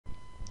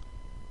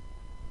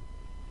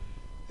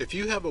If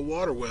you have a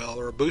water well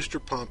or a booster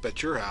pump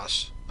at your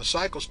house, a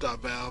cycle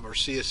stop valve or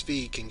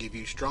CSV can give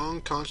you strong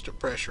constant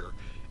pressure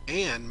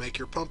and make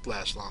your pump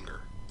last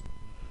longer.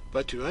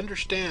 But to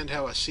understand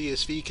how a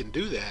CSV can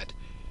do that,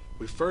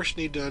 we first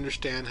need to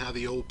understand how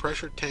the old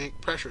pressure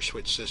tank pressure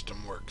switch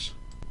system works.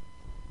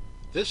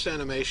 This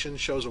animation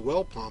shows a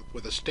well pump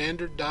with a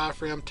standard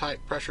diaphragm type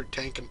pressure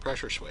tank and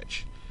pressure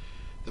switch.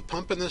 The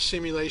pump in this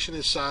simulation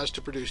is sized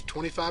to produce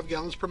 25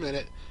 gallons per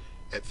minute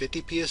at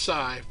 50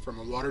 psi from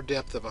a water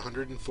depth of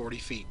 140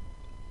 feet.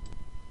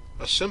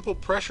 A simple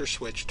pressure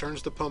switch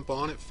turns the pump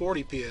on at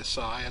 40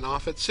 psi and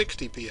off at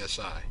 60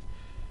 psi.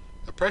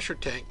 A pressure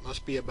tank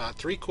must be about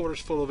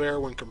 3/4 full of air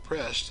when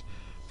compressed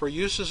for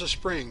use as a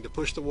spring to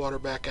push the water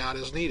back out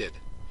as needed.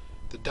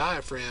 The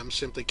diaphragm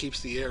simply keeps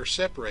the air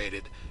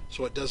separated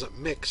so it doesn't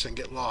mix and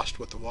get lost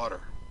with the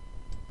water.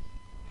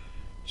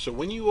 So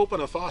when you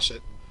open a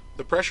faucet,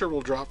 the pressure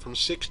will drop from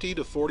 60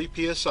 to 40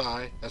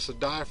 psi as the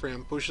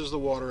diaphragm pushes the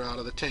water out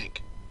of the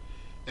tank.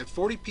 At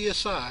 40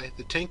 psi,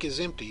 the tank is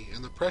empty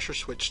and the pressure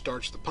switch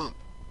starts the pump.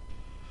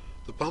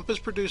 The pump is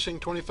producing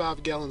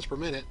 25 gallons per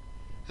minute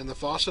and the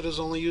faucet is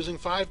only using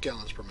 5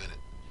 gallons per minute.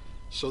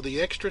 So the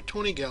extra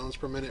 20 gallons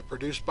per minute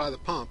produced by the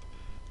pump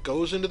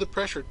goes into the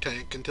pressure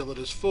tank until it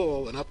is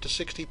full and up to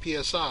 60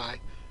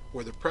 psi,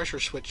 where the pressure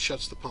switch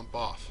shuts the pump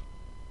off.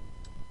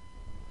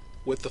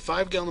 With the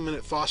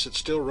 5-gallon-a-minute faucet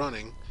still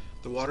running,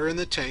 the water in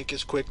the tank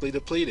is quickly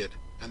depleted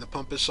and the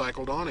pump is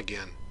cycled on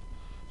again.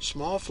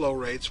 Small flow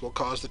rates will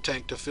cause the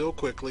tank to fill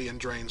quickly and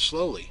drain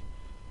slowly.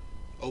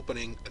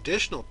 Opening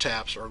additional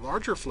taps or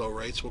larger flow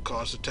rates will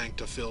cause the tank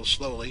to fill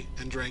slowly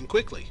and drain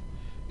quickly.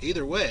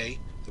 Either way,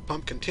 the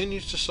pump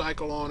continues to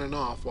cycle on and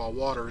off while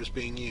water is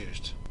being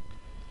used.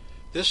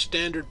 This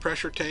standard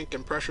pressure tank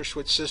and pressure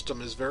switch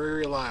system is very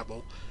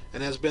reliable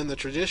and has been the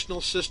traditional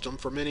system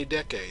for many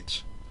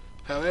decades.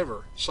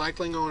 However,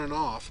 cycling on and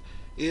off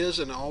is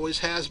and always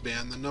has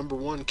been the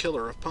 #1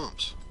 killer of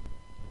pumps.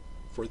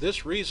 For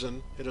this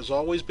reason, it has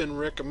always been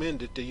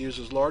recommended to use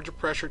as large a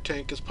pressure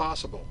tank as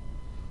possible.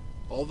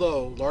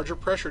 Although larger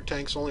pressure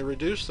tanks only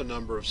reduce the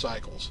number of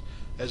cycles,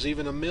 as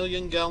even a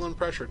 1,000,000-gallon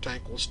pressure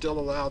tank will still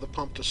allow the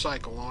pump to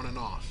cycle on and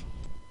off.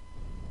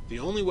 The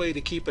only way to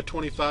keep a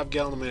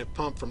 25-gallon-a-minute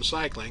pump from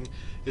cycling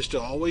is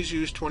to always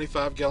use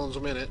 25 gallons a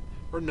minute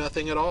or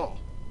nothing at all.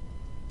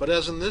 But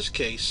as in this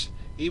case,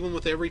 even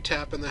with every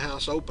tap in the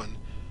house open,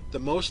 the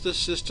most this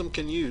system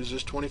can use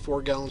is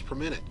 24 gallons per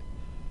minute.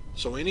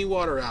 So any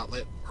water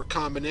outlet or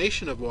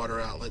combination of water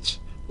outlets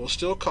will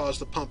still cause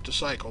the pump to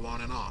cycle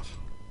on and off.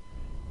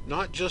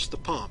 Not just the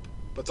pump,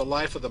 but the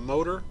life of the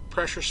motor,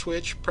 pressure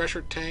switch,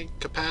 pressure tank,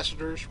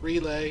 capacitors,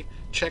 relay,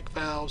 check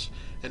valves,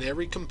 and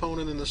every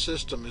component in the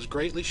system is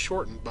greatly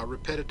shortened by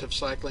repetitive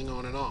cycling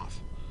on and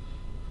off.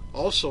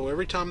 Also,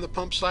 every time the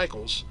pump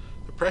cycles,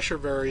 the pressure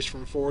varies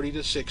from 40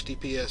 to 60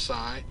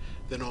 psi,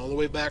 then all the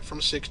way back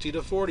from 60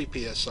 to 40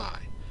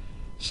 psi.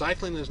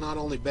 Cycling is not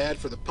only bad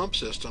for the pump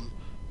system,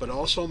 but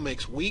also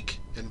makes weak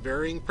and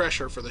varying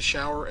pressure for the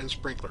shower and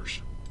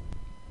sprinklers.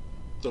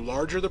 The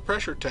larger the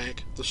pressure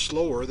tank, the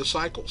slower the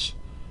cycles.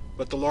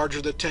 But the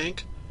larger the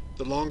tank,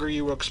 the longer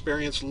you will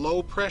experience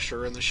low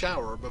pressure in the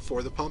shower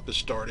before the pump is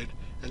started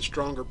and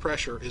stronger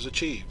pressure is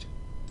achieved.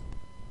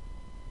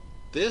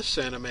 This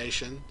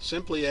animation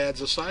simply adds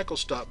a cycle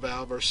stop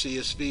valve or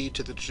CSV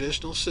to the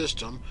traditional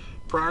system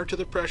prior to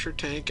the pressure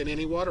tank and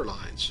any water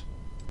lines.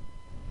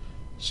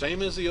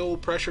 Same as the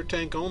old pressure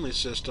tank only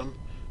system,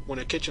 when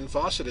a kitchen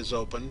faucet is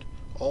opened,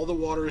 all the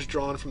water is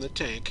drawn from the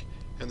tank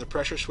and the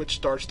pressure switch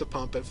starts the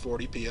pump at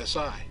 40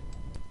 psi.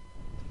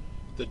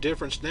 The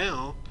difference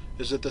now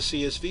is that the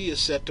CSV is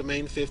set to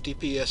main 50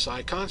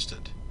 psi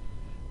constant.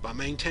 By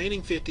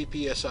maintaining 50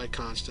 psi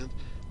constant,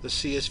 the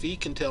CSV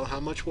can tell how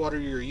much water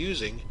you're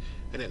using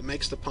and it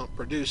makes the pump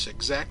produce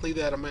exactly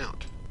that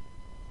amount.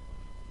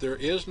 There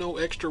is no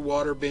extra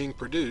water being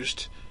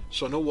produced,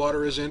 so no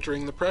water is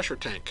entering the pressure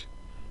tank.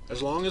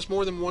 As long as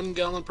more than 1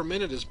 gallon per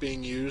minute is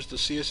being used, the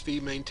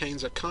CSV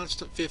maintains a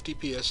constant 50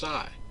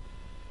 psi.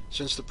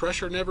 Since the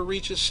pressure never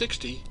reaches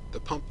 60, the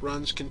pump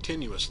runs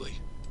continuously.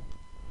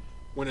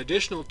 When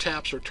additional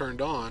taps are turned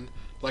on,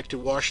 like to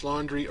wash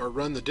laundry or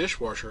run the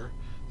dishwasher,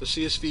 the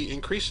CSV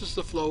increases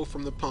the flow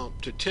from the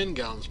pump to 10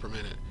 gallons per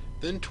minute,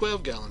 then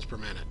 12 gallons per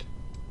minute.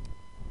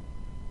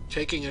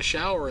 Taking a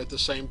shower at the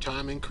same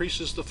time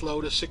increases the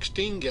flow to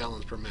 16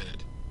 gallons per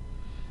minute.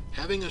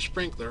 Having a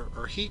sprinkler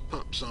or heat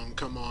pump zone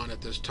come on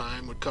at this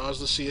time would cause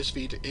the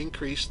CSV to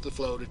increase the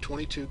flow to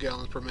 22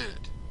 gallons per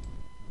minute.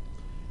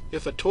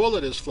 If a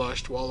toilet is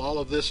flushed while all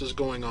of this is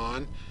going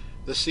on,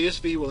 the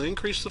CSV will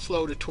increase the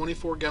flow to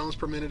 24 gallons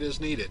per minute as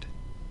needed.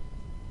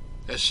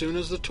 As soon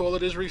as the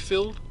toilet is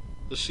refilled,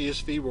 the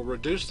CSV will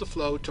reduce the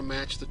flow to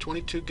match the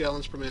 22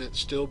 gallons per minute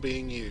still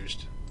being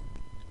used.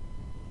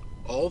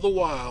 All the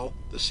while,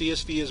 the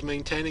CSV is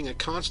maintaining a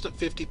constant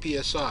 50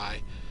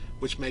 psi,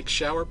 which makes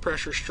shower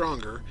pressure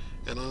stronger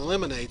and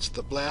eliminates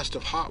the blast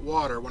of hot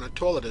water when a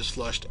toilet is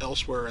flushed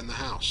elsewhere in the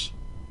house.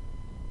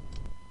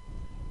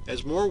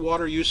 As more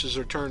water uses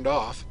are turned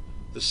off,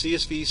 The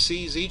CSV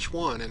sees each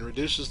one and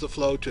reduces the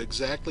flow to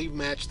exactly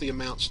match the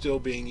amount still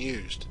being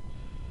used.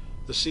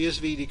 The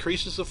CSV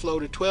decreases the flow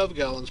to 12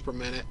 gallons per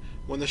minute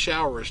when the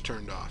shower is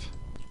turned off.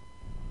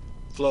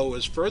 Flow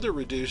is further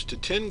reduced to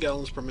 10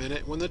 gallons per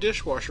minute when the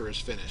dishwasher is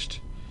finished.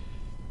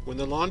 When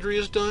the laundry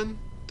is done,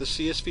 the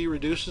CSV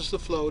reduces the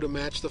flow to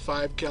match the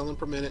 5 gallon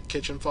per minute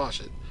kitchen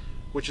faucet,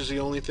 which is the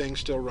only thing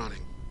still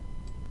running.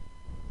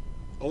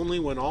 Only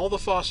when all the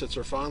faucets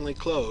are finally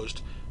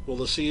closed will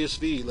the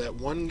CSV let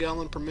 1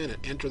 gallon per minute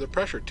enter the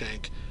pressure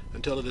tank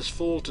until it is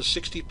full to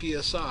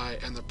 60 psi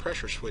and the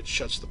pressure switch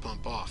shuts the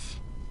pump off.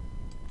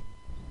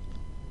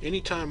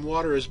 Anytime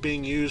water is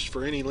being used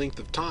for any length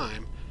of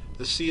time,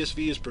 the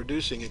CSV is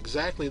producing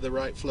exactly the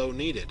right flow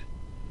needed.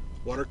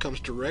 Water comes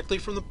directly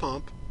from the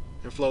pump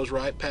and flows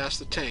right past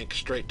the tank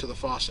straight to the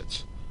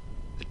faucets.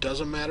 It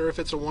doesn't matter if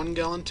it's a 1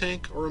 gallon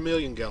tank or a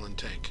 1,000,000 gallon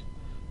tank.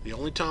 The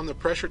only time the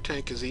pressure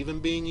tank is even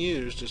being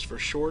used is for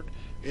short,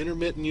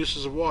 intermittent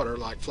uses of water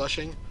like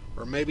flushing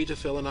or maybe to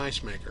fill an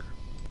ice maker.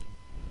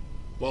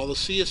 While the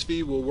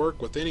CSV will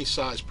work with any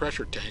size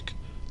pressure tank,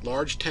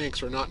 large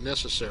tanks are not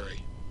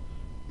necessary.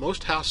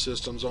 Most house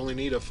systems only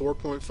need a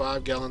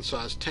 4.5 gallon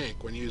size tank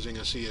when using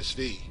a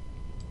CSV.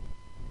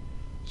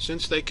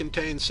 Since they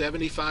contain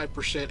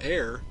 75%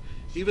 air,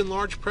 even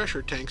large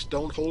pressure tanks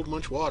don't hold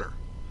much water.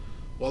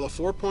 While a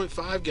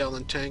 4.5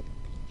 gallon tank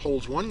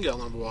holds 1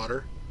 gallon of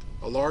water,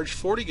 a large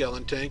 40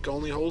 gallon tank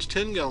only holds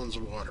 10 gallons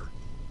of water.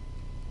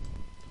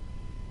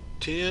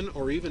 10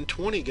 or even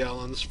 20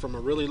 gallons from a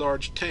really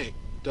large tank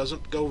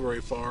doesn't go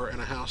very far in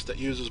a house that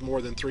uses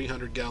more than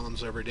 300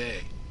 gallons every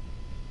day.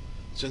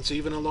 Since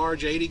even a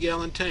large 80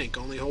 gallon tank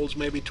only holds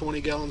maybe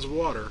 20 gallons of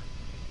water,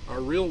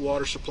 our real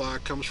water supply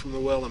comes from the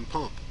well and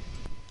pump.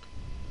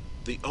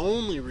 The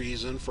only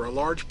reason for a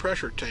large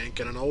pressure tank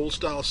in an old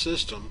style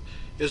system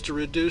is to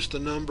reduce the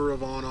number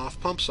of on-off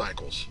pump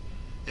cycles.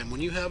 And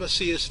when you have a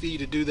CSV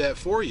to do that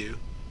for you,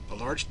 a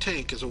large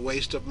tank is a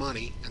waste of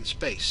money and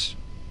space.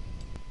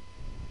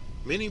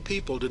 Many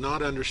people do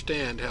not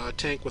understand how a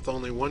tank with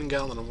only 1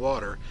 gallon of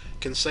water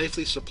can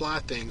safely supply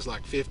things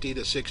like 50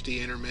 to 60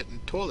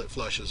 intermittent toilet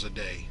flushes a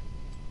day.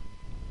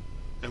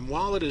 And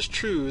while it is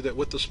true that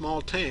with the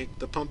small tank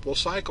the pump will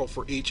cycle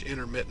for each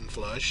intermittent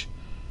flush,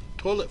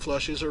 toilet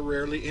flushes are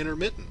rarely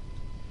intermittent.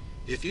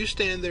 If you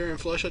stand there and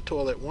flush a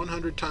toilet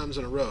 100 times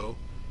in a row,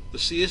 the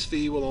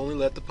CSV will only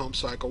let the pump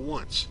cycle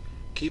once,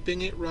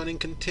 keeping it running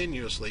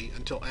continuously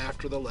until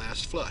after the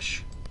last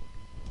flush.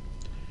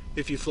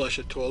 If you flush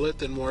a toilet,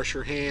 then wash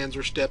your hands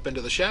or step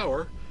into the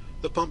shower,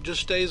 the pump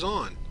just stays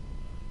on.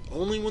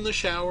 Only when the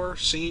shower,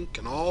 sink,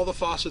 and all the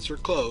faucets are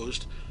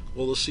closed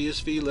will the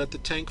CSV let the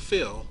tank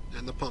fill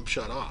and the pump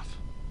shut off.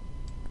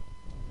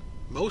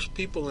 Most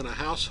people in a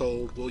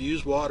household will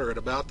use water at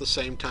about the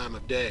same time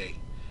of day.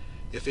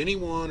 If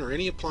anyone or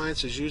any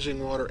appliance is using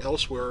water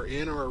elsewhere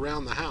in or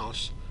around the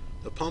house,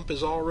 the pump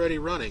is already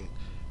running,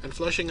 and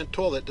flushing a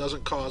toilet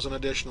doesn't cause an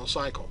additional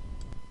cycle.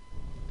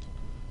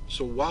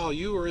 So while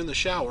you are in the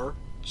shower,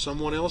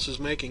 someone else is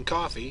making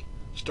coffee,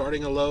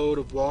 starting a load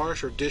of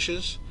wash or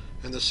dishes,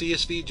 and the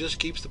CSV just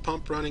keeps the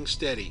pump running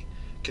steady,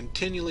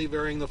 continually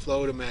varying the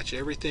flow to match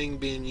everything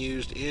being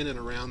used in and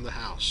around the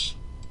house.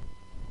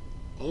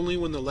 Only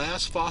when the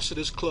last faucet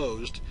is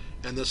closed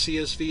and the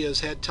CSV has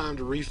had time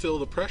to refill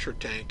the pressure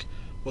tank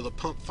will the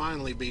pump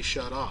finally be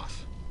shut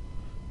off.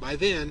 By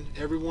then,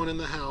 everyone in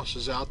the house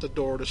is out the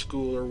door to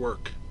school or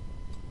work.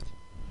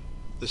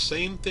 The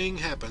same thing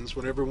happens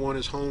when everyone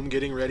is home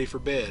getting ready for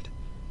bed.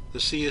 The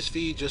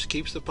CSV just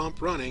keeps the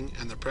pump running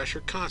and the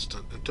pressure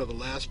constant until the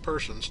last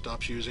person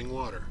stops using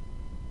water.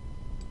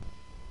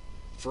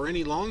 For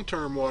any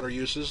long-term water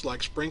uses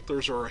like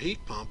sprinklers or a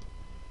heat pump,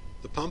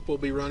 the pump will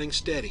be running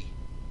steady.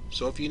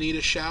 So if you need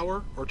a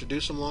shower or to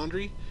do some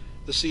laundry,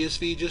 the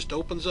CSV just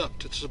opens up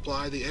to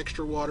supply the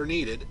extra water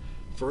needed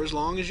for as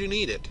long as you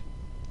need it,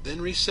 then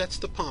resets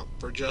the pump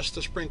for just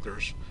the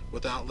sprinklers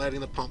without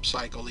letting the pump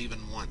cycle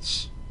even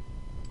once.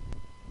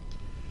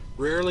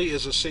 Rarely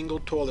is a single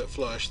toilet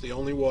flush the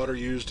only water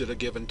used at a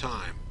given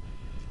time.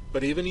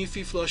 But even if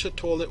you flush a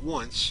toilet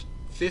once,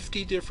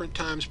 50 different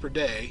times per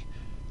day,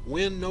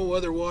 when no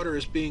other water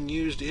is being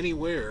used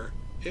anywhere,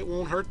 it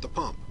won't hurt the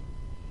pump.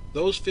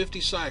 Those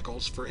 50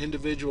 cycles for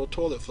individual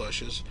toilet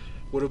flushes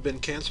would have been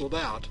canceled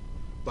out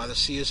by the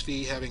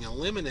CSV having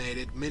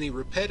eliminated many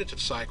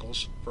repetitive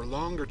cycles for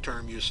longer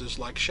term uses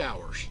like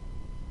showers.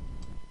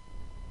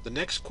 The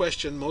next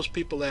question most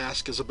people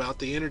ask is about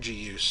the energy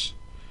use.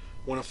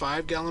 When a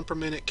 5 gallon per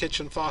minute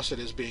kitchen faucet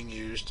is being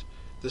used,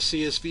 the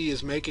CSV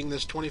is making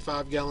this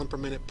 25 gallon per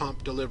minute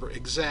pump deliver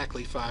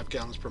exactly 5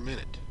 gallons per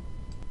minute.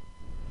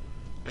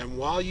 And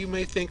while you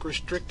may think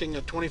restricting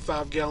a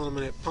 25 gallon a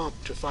minute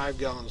pump to 5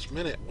 gallons a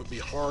minute would be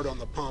hard on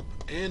the pump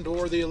and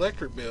or the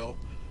electric bill,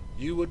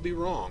 you would be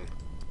wrong.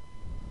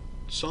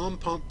 Some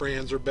pump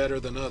brands are better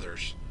than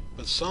others,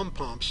 but some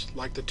pumps,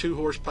 like the 2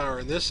 horsepower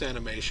in this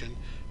animation,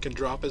 can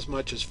drop as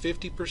much as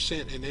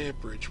 50% in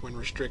amperage when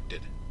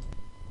restricted.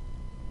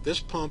 This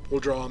pump will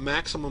draw a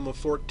maximum of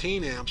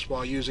 14 amps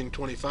while using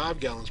 25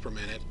 gallons per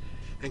minute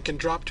and can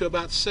drop to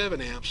about 7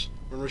 amps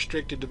when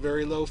restricted to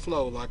very low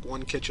flow like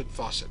one kitchen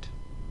faucet.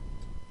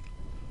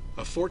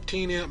 A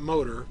 14 amp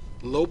motor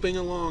loping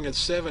along at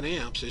 7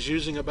 amps is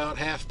using about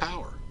half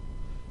power.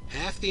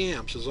 Half the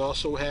amps is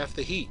also half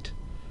the heat,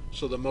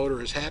 so the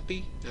motor is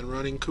happy and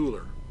running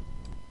cooler.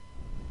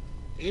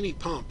 Any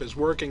pump is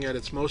working at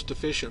its most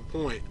efficient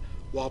point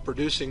while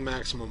producing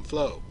maximum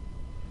flow.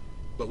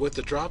 But with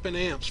the drop in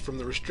amps from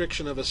the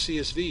restriction of a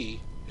CSV,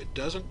 it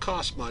doesn't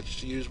cost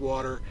much to use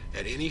water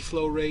at any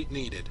flow rate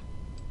needed.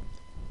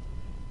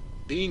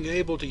 Being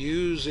able to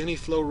use any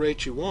flow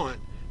rate you want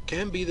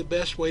can be the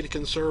best way to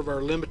conserve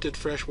our limited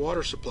fresh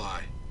water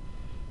supply.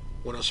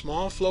 When a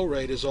small flow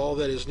rate is all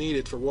that is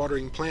needed for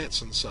watering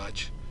plants and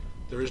such,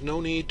 there is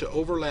no need to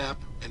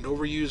overlap and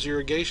overuse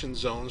irrigation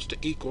zones to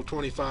equal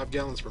 25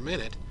 gallons per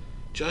minute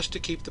just to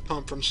keep the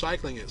pump from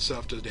cycling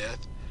itself to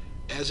death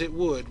as it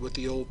would with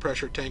the old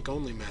pressure tank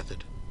only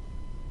method.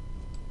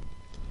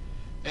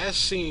 As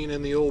seen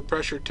in the old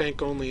pressure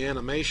tank only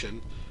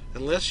animation,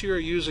 unless you are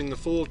using the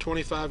full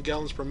 25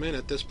 gallons per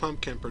minute this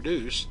pump can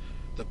produce,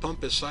 the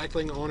pump is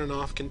cycling on and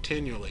off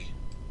continually.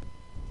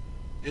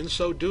 In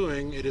so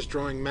doing, it is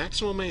drawing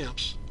maximum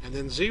amps and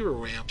then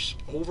 0 amps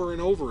over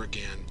and over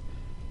again,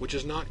 which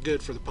is not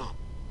good for the pump.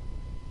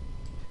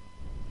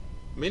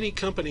 Many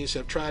companies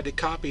have tried to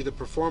copy the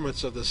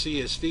performance of the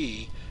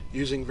CSV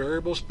using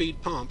variable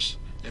speed pumps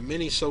and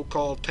many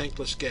so-called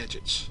tankless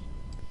gadgets.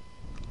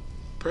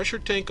 Pressure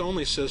tank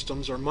only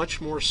systems are much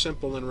more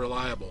simple and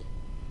reliable.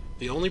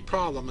 The only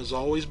problem has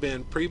always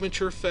been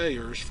premature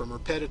failures from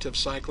repetitive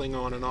cycling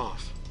on and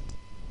off.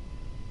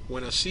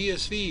 When a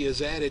CSV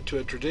is added to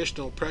a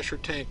traditional pressure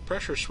tank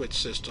pressure switch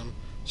system,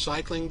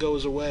 cycling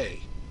goes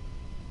away.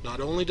 Not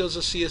only does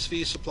the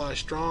CSV supply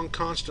strong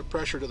constant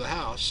pressure to the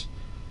house,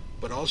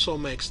 but also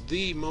makes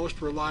the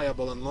most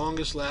reliable and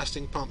longest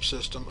lasting pump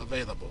system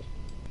available.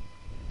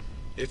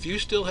 If you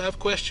still have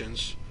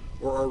questions,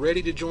 or are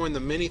ready to join the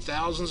many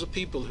thousands of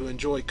people who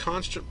enjoy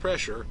constant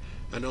pressure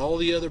and all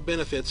the other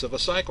benefits of a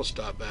cycle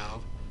stop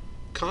valve,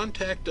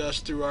 contact us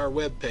through our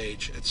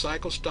webpage at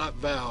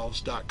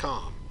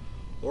cyclestopvalves.com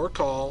or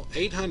call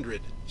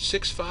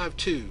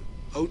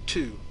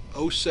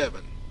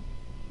 800-652-0207.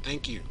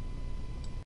 Thank you.